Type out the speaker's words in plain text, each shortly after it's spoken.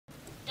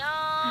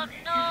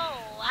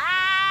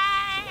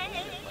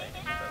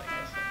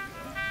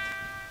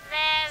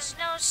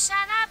sun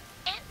up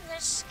in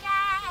the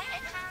sky.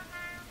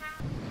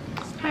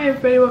 Hi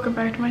everybody, welcome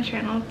back to my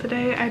channel.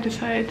 Today I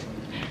decided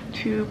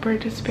to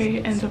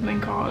participate in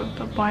something called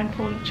the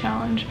blindfolded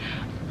challenge.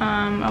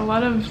 A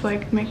lot of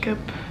like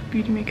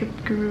beauty makeup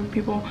guru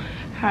people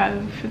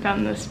have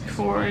done this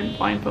before and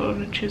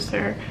blindfolded to choose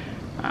their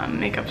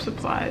makeup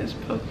supplies,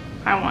 but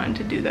I wanted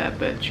to do that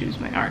but choose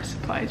my art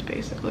supplies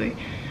basically.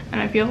 And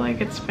I feel like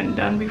it's been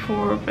done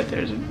before, but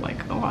there's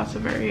like lots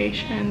of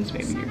variations.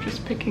 Maybe you're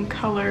just picking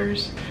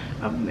colors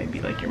of maybe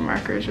like your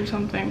markers or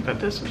something, but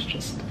this was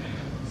just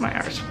my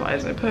art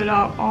supplies. I put it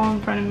out all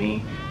in front of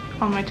me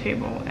on my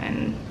table,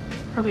 and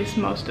or at least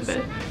most of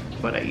it,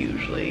 what I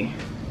usually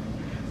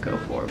go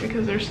for,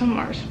 because there's some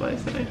art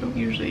supplies that I don't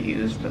usually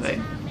use, but I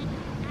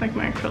like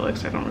my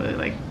acrylics. I don't really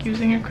like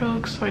using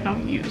acrylics, so I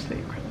don't use the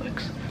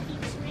acrylics,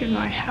 even though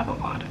I have a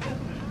lot of it.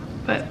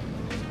 But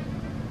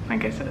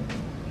like I said,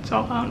 it's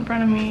all out in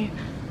front of me.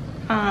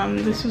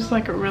 This was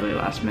like a really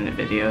last minute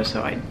video,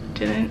 so I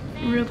didn't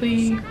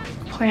really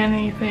plan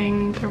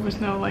anything. There was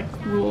no like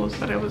rules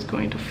that I was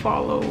going to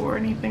follow or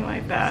anything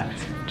like that.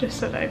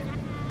 Just that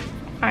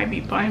I'd be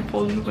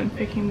blindfolded when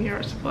picking the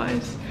art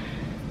supplies.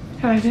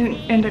 And I didn't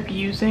end up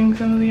using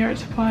some of the art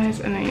supplies,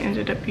 and I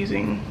ended up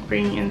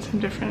bringing in some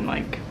different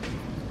like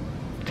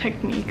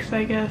techniques,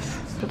 I guess.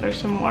 So there's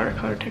some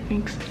watercolor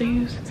techniques that I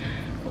use,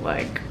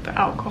 like the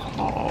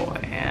alcohol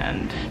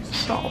and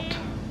salt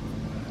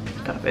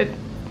stuff. It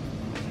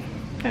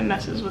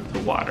messes with the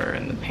water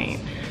and the paint.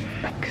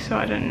 So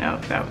I didn't know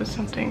if that was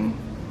something.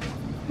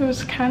 It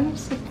was kind of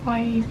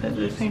supply-y, but at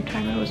the same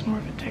time it was more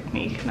of a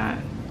technique, not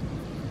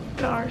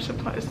the art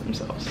supplies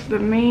themselves. The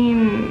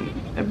main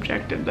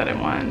objective that I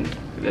wanted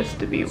this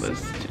to be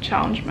was to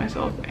challenge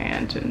myself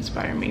and to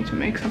inspire me to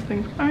make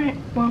something. Alright,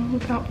 well,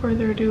 without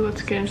further ado,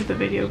 let's get into the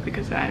video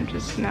because I'm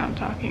just now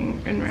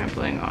talking and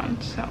rambling on.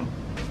 So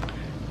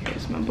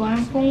here's my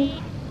blindfold.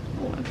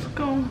 Let's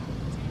go.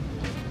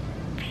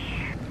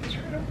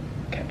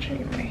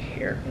 Catching my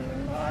hair in the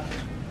knot.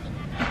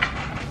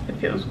 It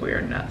feels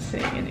weird not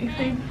seeing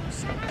anything.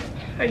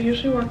 I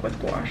usually work with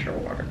gouache or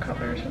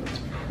watercolor, so it's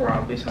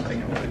probably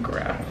something I would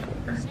grab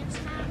for.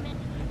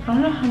 I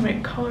don't know how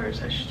many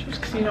colors I should choose,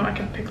 because you know I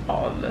can pick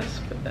all of this,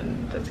 but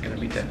then that's going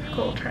to be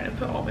difficult trying to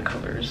put all the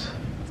colors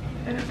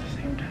in at the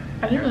same time.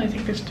 I didn't really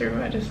think this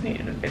through, I just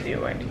needed a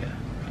video idea.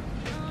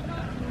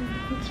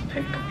 Let's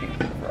pick a few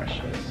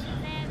brushes.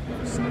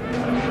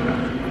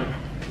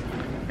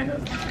 I got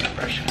this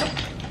brush cup.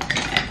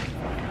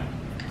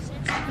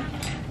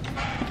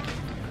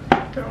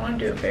 Do I want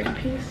to do a big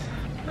piece?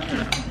 I don't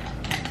know.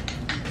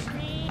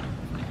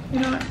 You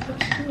know what?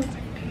 Let's do a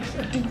big piece. I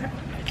think that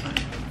would be fun.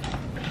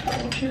 So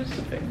we'll choose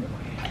the big boy.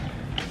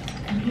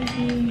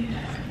 Maybe.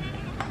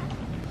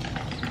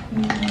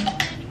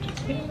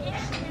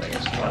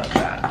 Just one of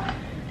that.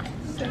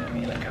 Then I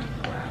need like a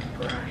flat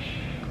brush.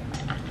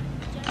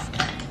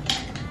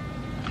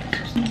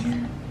 Just in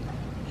here.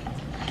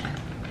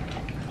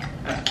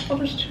 I'll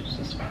just choose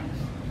this one.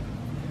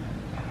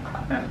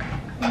 Okay.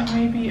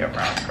 Maybe a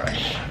round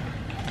brush.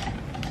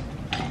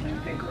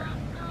 Big round.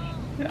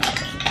 No,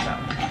 that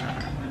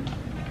one.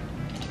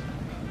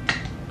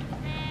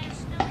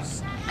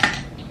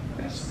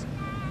 This one.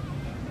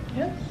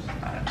 Yes.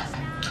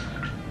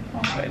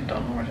 Also, I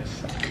don't know where to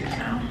set these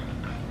now.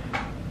 I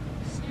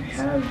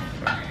have.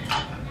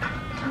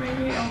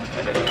 Maybe I'll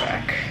put it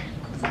back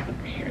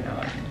here now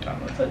that I'm done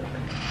with it.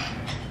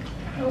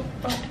 Oh,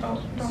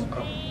 don't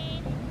go.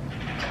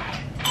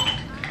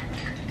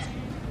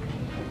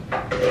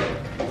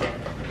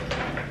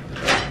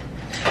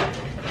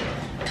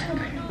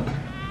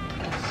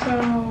 So I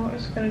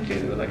was gonna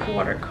do like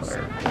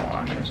watercolor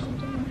gouache or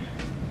something.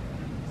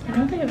 I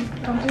don't they have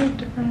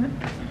different.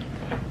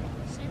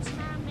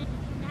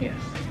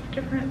 Yes,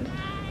 different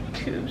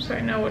tubes. So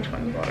I know which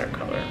one's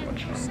watercolor and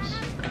which one's.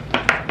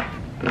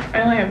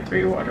 I only have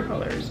 3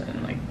 watercolors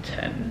and like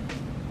 10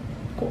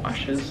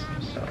 gouaches.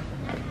 So,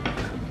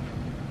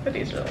 but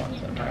these are the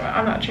ones I'm talking about.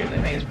 I'm not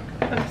choosing these.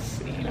 Let's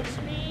see.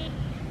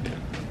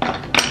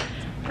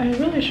 I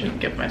really shouldn't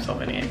give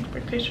myself any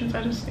expectations.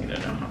 I just need to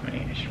know how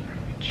many I should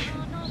probably choose.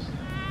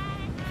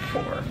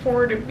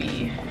 4 to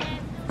be.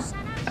 So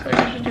I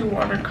usually do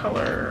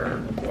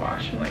watercolor,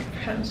 gouache, and like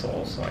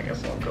pencils. So I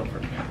guess I'll go for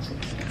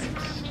pencils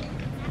next.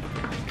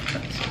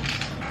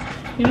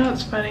 Pencils. You know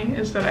what's funny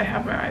is that I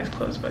have my eyes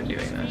closed by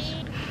doing this.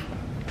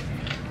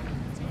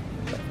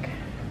 Like,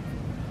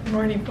 I'm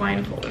already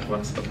blindfolded.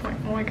 What's the point?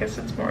 Well, I guess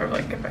it's more of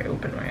like if I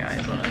open my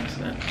eyes on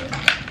accident.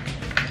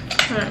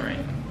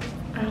 Alright.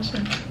 Also,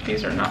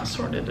 these are not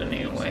sorted in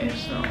any way,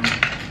 so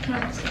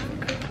that's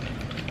good.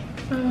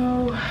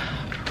 Oh,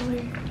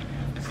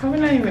 probably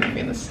not even gonna be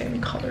in the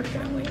same color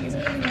family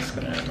either. I'm just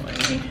gonna annoy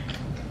me.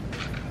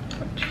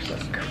 I'll choose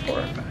like 4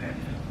 or 5.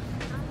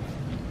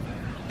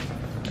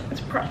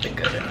 It's probably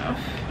good enough.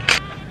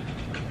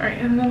 Alright,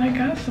 and then I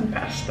got some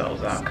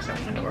pastels out because I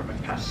wanted to work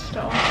with pastels.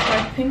 So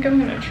I think I'm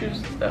gonna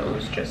choose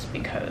those just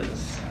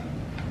because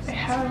I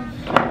have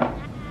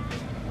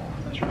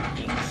those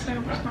rockies. I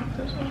almost knocked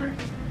those over.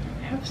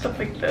 I have stuff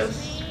like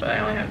this, but I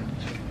only have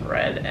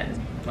red and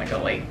like a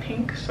light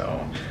pink,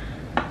 so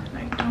I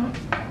think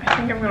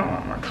I'm gonna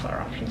want more color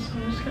options, so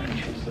I'm just gonna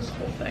choose this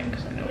whole thing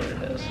because I know what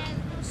it is.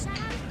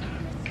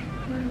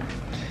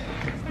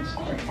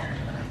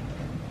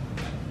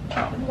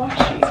 Oh,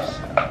 washies.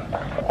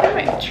 I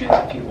might choose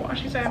a few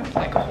washies. I have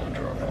like a whole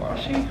drawer of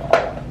washi.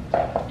 I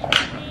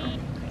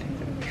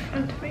think it would be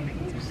fun to maybe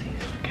use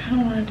these. I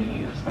kind of wanted to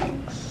use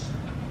these.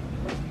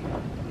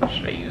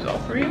 Should I use all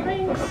 3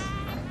 rings?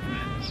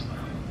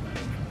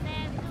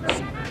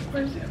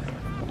 Where's the other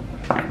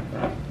one?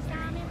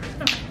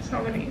 Okay, so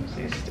I'm gonna use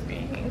these to be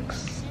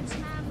inks.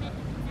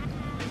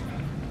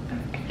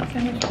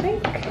 Okay, and I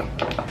think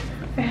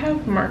I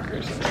have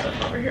markers and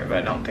stuff over here, but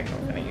I don't think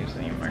I'm gonna use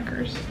any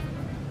markers.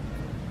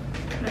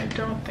 And I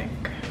don't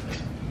think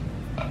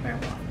I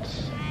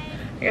want.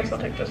 I guess I'll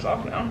take this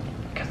off now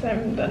because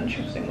I'm done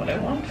choosing what I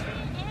want.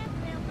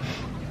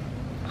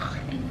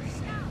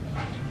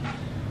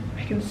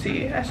 I can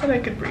see. I said I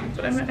could breathe,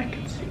 but I meant I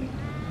could see.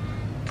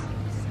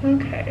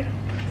 Okay.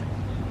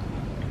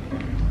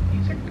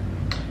 These are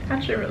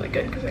actually really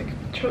good because I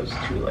chose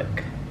 2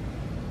 like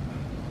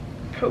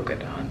polka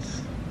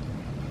dots.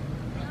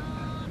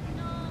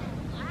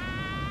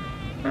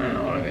 I don't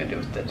know what I'm gonna do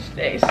with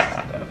today's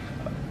stuff.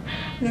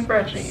 I've never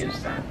actually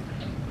used that.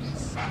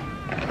 So.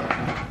 I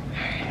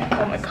have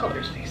all my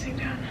colors facing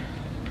down.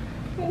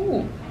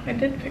 Ooh, I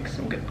did pick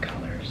some good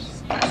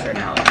colors. They're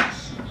now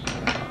let's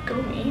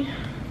go me.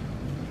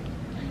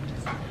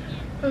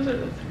 Those are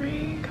the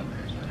 3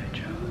 colors that I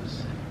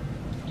chose.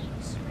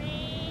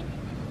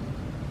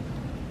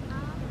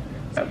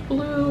 A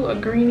blue, a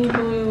greeny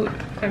blue,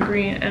 a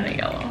green, and a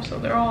yellow. So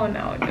they're all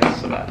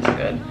analogous, so that's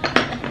good.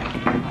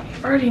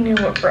 I already knew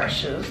what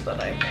brushes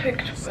that I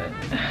picked, but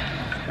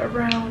a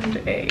round,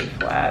 a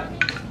flat.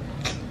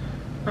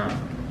 I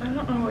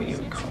don't know what you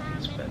would call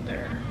these, but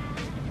they're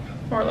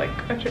more like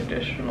a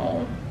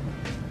traditional.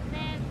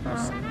 I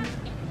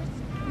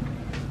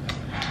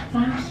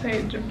want to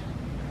say,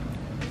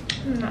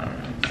 no,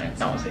 I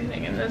don't say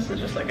anything. And this is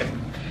just like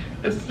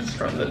this is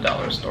from the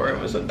dollar store. It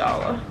was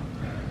 $1.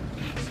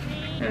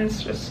 And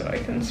it's just so I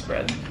can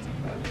spread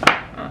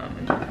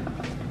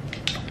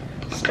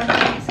stuff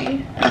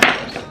easy.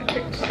 I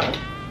picked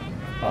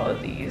all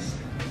of these.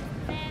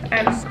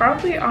 I'm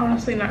probably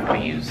honestly not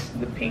going to use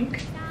the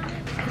pink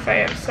because I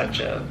have such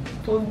a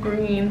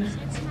blue-green.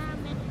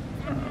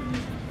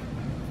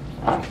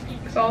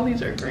 Because all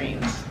these are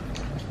greens.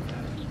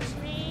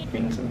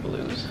 Greens and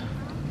blues.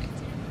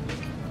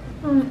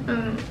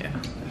 And yeah,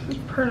 this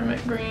is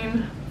permanent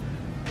green.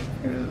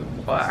 This is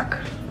black.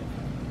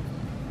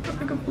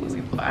 Like a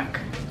bluey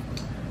black.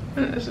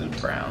 And this is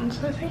brown.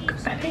 So I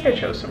think I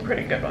chose some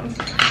pretty good ones.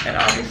 And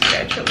obviously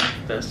I chose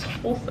this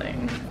whole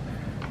thing.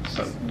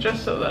 So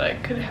just so that I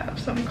could have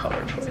some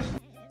color choice.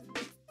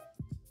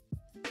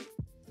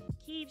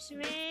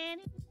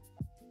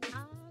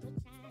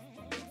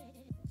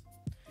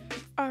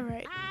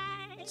 Alright,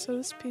 so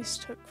this piece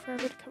took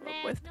forever to come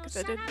up with because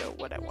I didn't know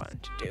what I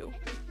wanted to do.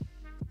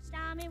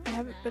 I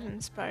haven't been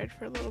inspired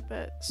for a little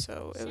bit,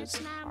 so it was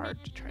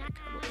hard to try to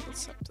come up with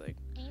something.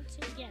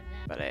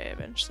 But I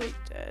eventually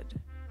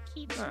did.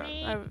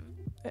 I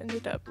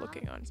ended up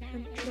looking on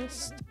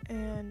Pinterest,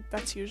 and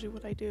that's usually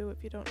what I do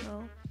if you don't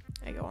know.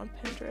 I go on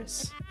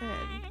Pinterest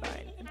and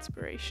find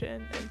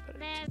inspiration and put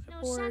it to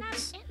my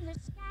boards.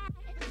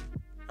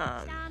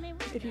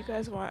 If you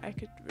guys want, I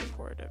could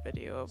record a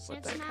video of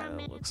what that kind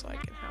of looks like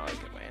and how I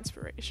get my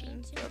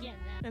inspiration from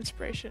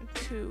inspiration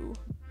to,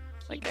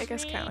 like, I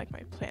guess kind of like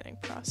my planning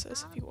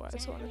process if you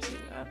guys want to see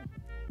that.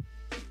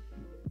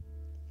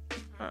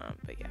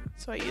 But yeah,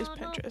 so I use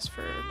Pinterest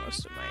for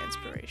most of my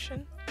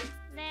inspiration.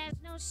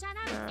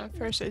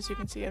 First, as you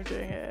can see, I'm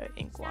doing an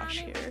ink wash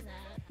here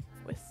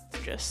with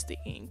just the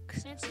ink.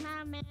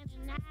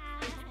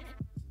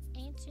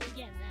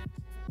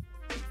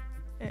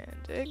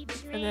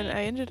 And then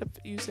I ended up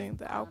using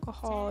the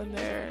alcohol in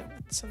there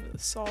and some of the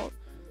salt.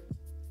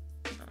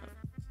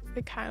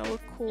 It kind of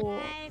looked cool.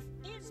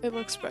 It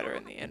looks better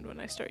in the end when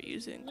I start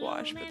using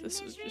gouache, but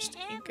this was just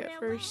ink at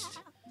first.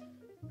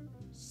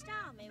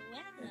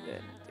 And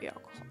then the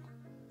alcohol.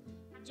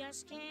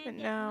 And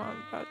now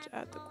I'm about to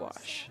add the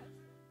gouache.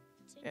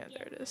 And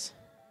there it is.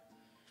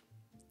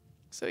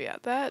 So yeah,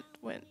 that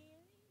went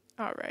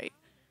alright.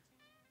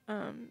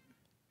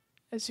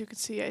 As you can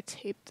see, I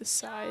taped the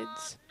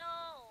sides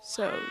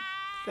so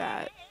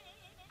that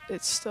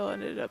it still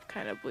ended up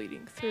kind of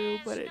bleeding through,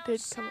 but it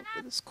did come up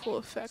with this cool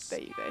effect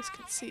that you guys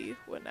can see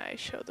when I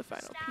show the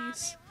final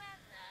piece.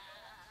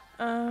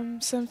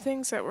 Some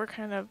things that were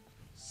kind of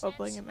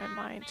bubbling in my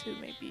mind to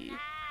maybe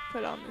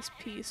put on this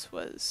piece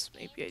was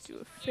maybe I do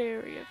a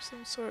fairy of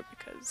some sort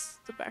because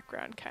the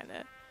background kind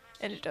of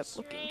ended up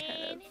looking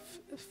kind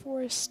of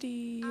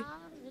foresty.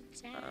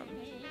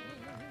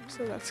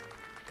 So that's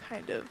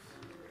kind of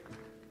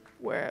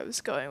where I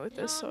was going with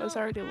this. So I was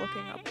already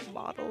looking up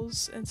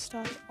models and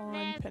stuff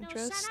on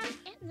Pinterest.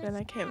 Then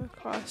I came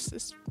across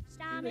this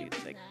really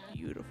like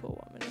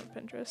beautiful woman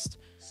on Pinterest.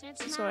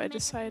 So I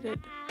decided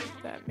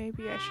that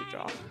maybe I should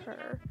draw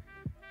her.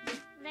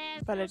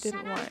 but I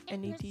didn't want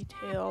any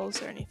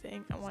details or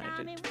anything. I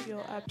wanted it to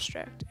feel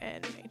abstract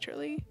and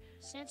naturally.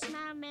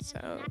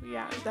 So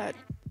yeah, that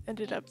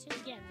ended up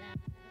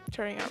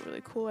turning out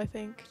really cool, I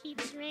think.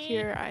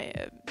 Here I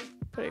am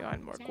putting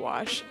on more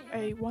gouache.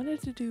 I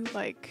wanted to do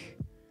like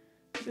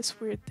this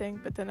weird thing,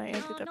 but then I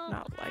ended up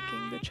not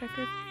liking the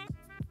checkered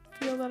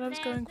feel that I was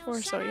going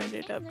for, so I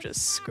ended up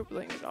just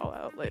scribbling it all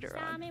out later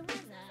on.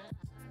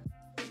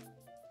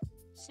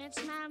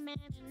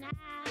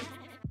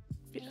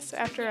 Yes,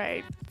 after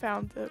I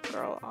found the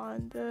girl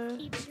on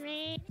the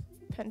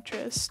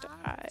Pinterest,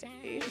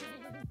 I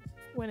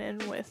went in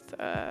with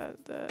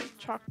the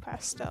chalk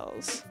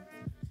pastels,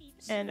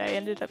 and I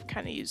ended up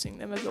kind of using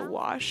them as a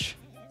wash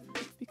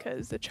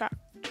because the chalk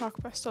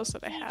pastels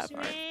that I have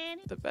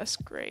aren't the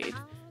best grade,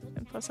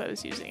 and plus I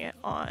was using it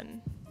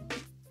on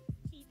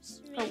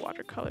a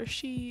watercolor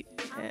sheet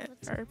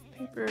or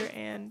paper,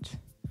 and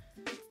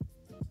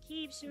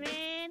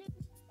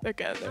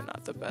again, they're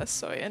not the best,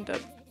 so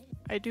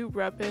I do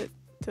rub it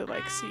to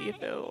like see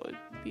if it'll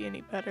be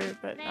any better,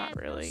 but not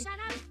really.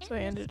 So I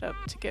ended up,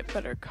 to get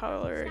better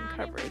color and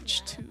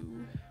coverage, to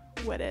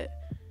wet it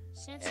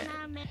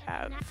and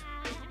have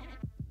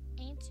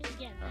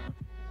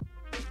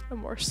a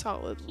more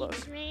solid look.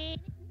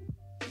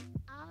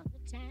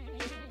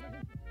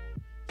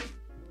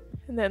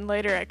 And then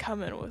later I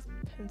come in with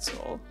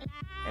pencil,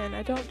 and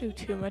I don't do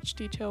too much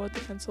detail with the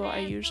pencil. I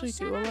usually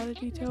do a lot of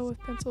detail with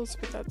pencils,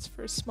 but that's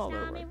for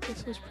smaller work.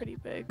 This was pretty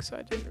big, so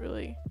I didn't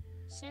really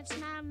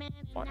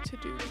want to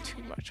do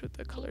too much with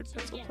the colored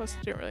pencil. Plus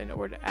I didn't really know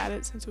where to add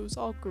it since it was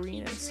all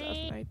green and stuff,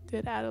 and I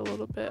did add a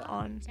little bit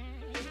on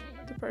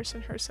the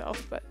person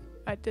herself, but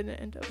I didn't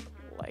end up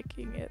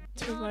liking it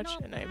too much,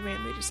 and I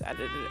mainly just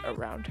added it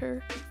around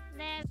her.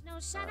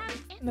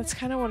 And that's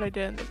kind of what I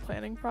did in the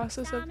planning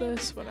process of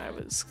this. When I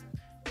was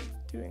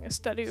doing a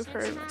study of her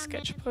in my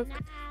sketchbook,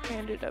 I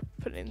ended up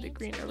putting the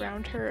green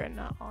around her and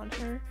not on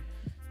her.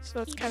 So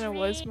that's kind of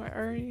was my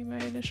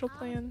initial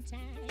plan.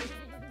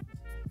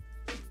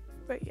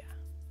 But yeah.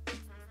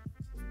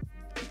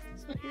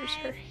 So here's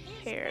her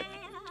hair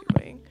that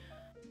I'm doing.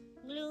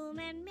 Gloom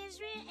and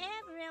misery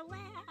everywhere.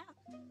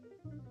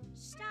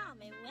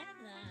 Stormy weather.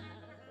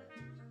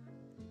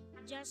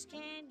 Just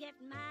can't get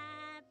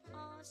my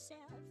poor self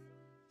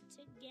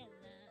together.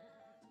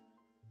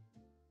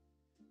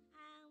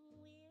 I'm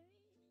weary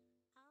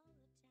all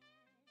the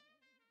time.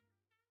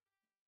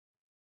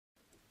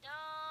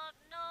 Don't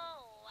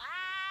know why.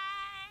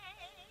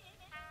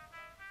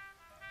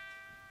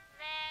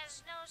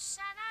 There's no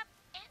sun up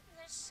in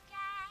the sky.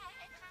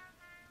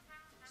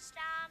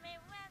 Stormy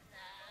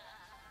weather.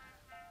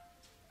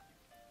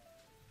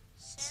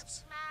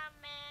 Since my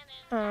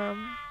man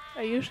and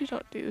I usually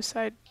don't do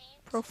side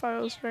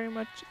profiles very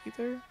much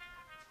either.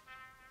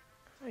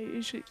 I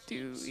usually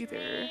do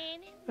either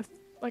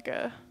like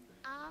a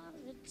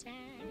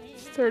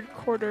third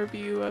quarter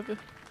view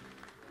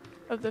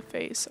of the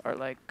face, or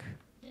like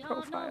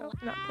not profile,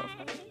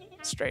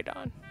 straight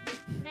on.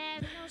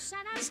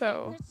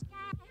 So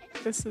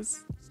this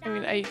is, I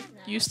mean, I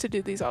used to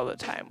do these all the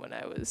time when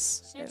I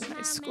was in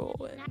high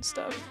school and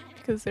stuff,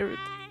 because they're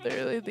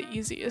really the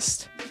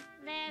easiest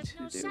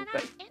to do,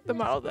 but the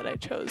model that I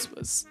chose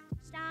was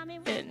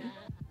in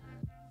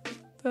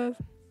the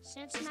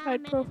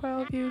side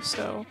profile view,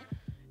 so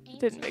it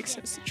didn't make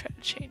sense to try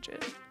to change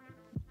it.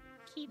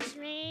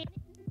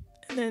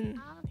 And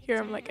then here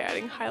I'm like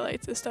adding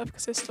highlights and stuff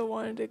because I still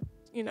wanted to,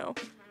 you know,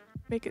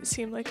 make it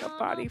seem like a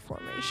body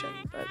formation,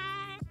 but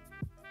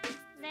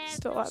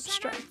still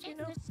abstract, you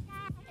know.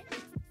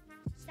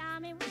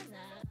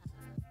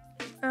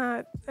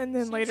 And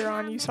then later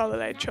on you saw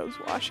that I chose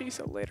washi,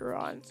 so later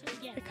on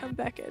I come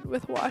back in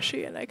with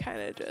washi and I kind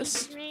of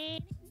just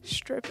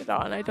strip it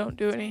on. I don't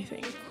do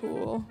anything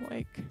cool,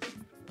 like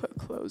put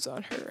clothes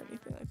on her or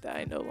anything like that.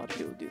 I know a lot of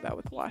people do that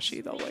with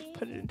washi. They'll like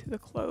put it into the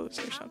clothes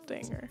or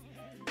something, or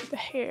the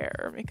hair,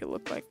 or make it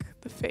look like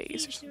the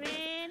face or something like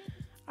that.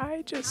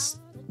 I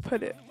just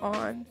put it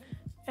on,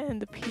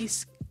 and the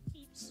piece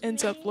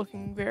ends up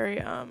looking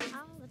very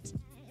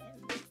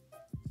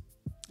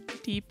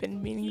deep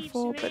and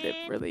meaningful, but it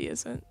really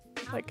isn't.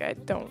 Like, I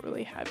don't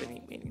really have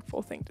any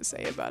meaningful thing to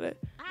say about it,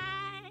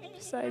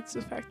 besides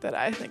the fact that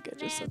I think it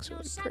just looks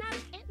really pretty.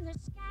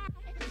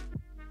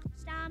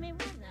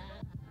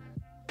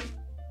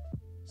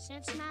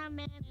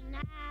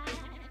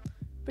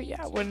 But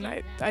yeah, when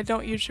I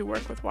don't usually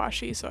work with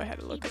washi, so I had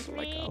to look up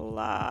like a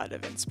lot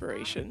of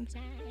inspiration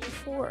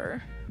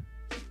for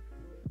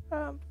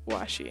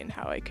washi and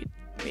how I could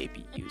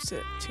maybe use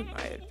it to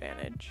my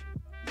advantage.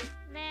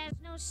 There's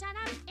no sun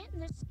up in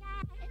the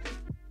sky,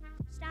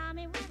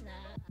 stormy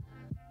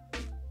weather.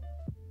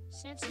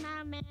 Since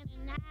my man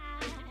and I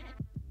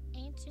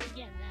ain't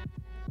together,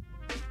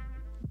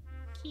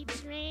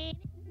 keeps raining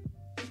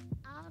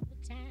all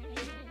the time.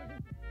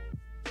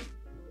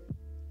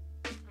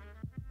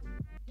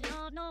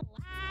 Don't know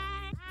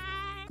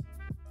why.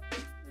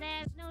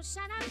 There's no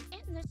sun up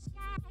in the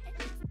sky,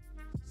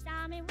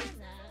 stormy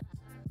weather.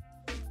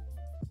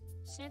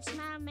 Since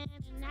my man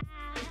and I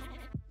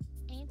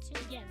ain't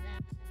together,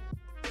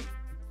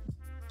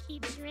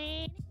 keeps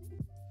raining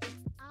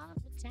all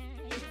the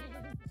time.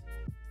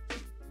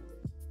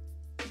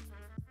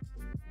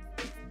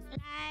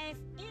 Life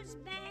is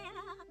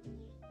bare,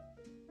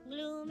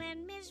 gloom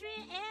and misery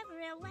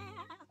everywhere.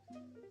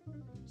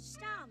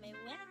 Stormy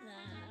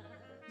weather,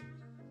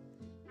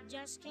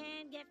 just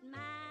can't get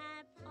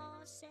my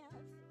poor self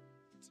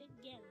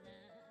together.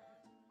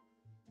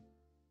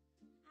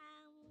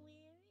 I'm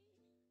weary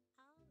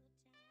all the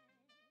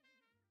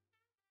time.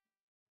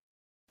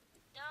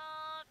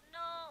 Don't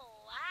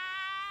know why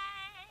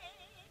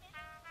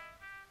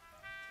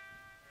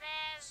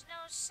there's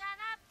no sun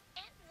up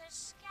in the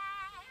sky.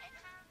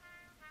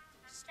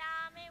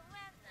 Stormy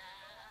weather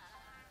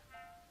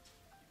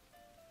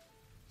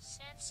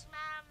since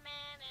my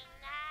man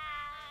and I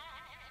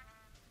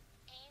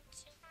ain't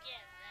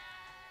together.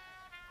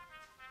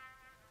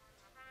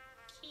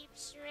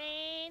 Keeps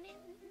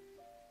raining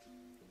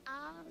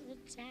all the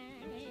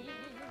time.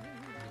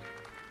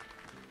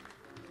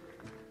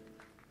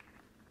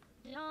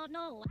 Don't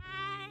know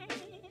why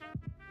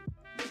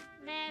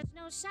there's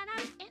no sun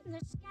up in the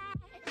sky.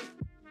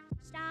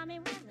 Stormy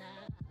weather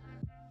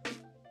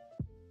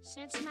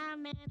since my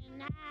man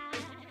and I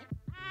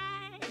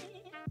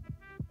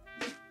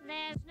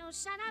there's no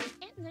sun up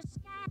in the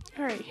sky.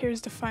 Alright,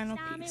 here's the final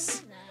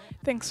piece.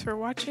 Thanks for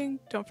watching.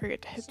 Don't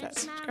forget to hit that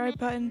subscribe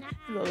button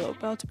and the little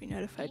bell to be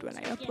notified when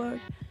I upload.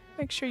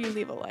 Make sure you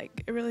leave a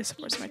like. It really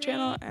supports my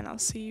channel, and I'll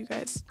see you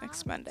guys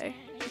next Monday.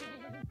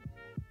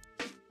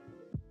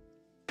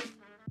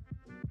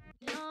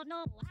 Don't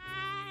know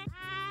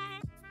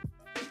why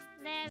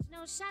there's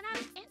no sun up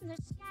in the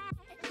sky.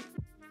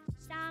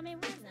 Stormy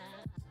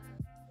weather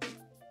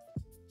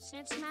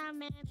since my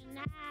man and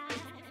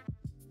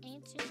I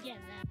ain't together.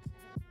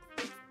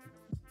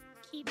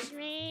 Keeps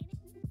raining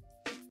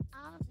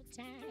all the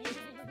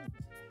time.